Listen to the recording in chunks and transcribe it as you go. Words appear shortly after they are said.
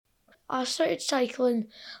I started cycling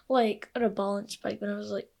like on a balance bike when I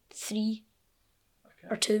was like 3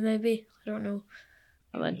 or 2 maybe. I don't know.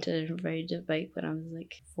 I went to ride a bike when I was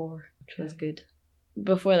like 4, which was good.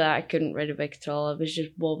 Before that, I couldn't ride a bike at all. I was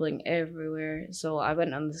just wobbling everywhere. So I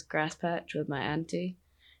went on this grass patch with my auntie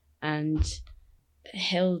and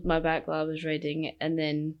held my back while I was riding, and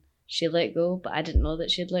then she let go, but I didn't know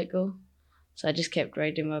that she'd let go. So I just kept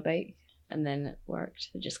riding my bike, and then it worked.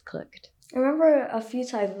 It just clicked. I remember a few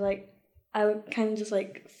times like I would kind of just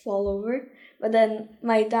like fall over, but then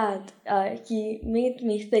my dad, he made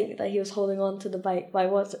me think that he was holding on to the bike, but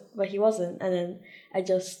he wasn't, and then I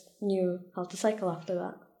just knew how to cycle after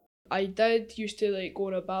that. I did used to like go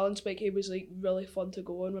on a balance bike. It was like really fun to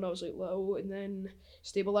go on when I was like little, and then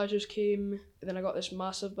stabilisers came, and then I got this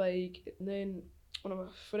massive bike, and then one of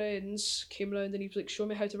my friends came around and he was like, show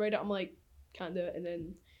me how to ride it. I'm like, can't do it. And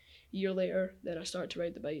then a year later, then I started to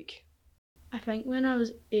ride the bike. I think when I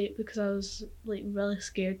was 8, because I was like really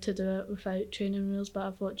scared to do it without training wheels, but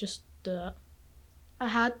I thought just do it. I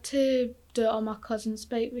had to do it on my cousin's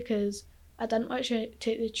bike because I didn't want to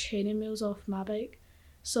take the training wheels off my bike.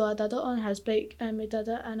 So I did it on his bike, and we did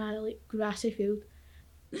it in a like grassy field.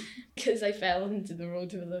 Because I fell into the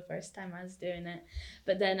road for the first time I was doing it.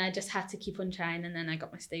 But then I just had to keep on trying, and then I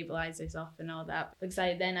got my stabilisers off and all that. Because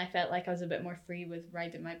then I felt like I was a bit more free with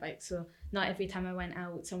riding my bike. So not every time I went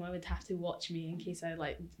out, someone would have to watch me in case I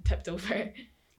like tipped over.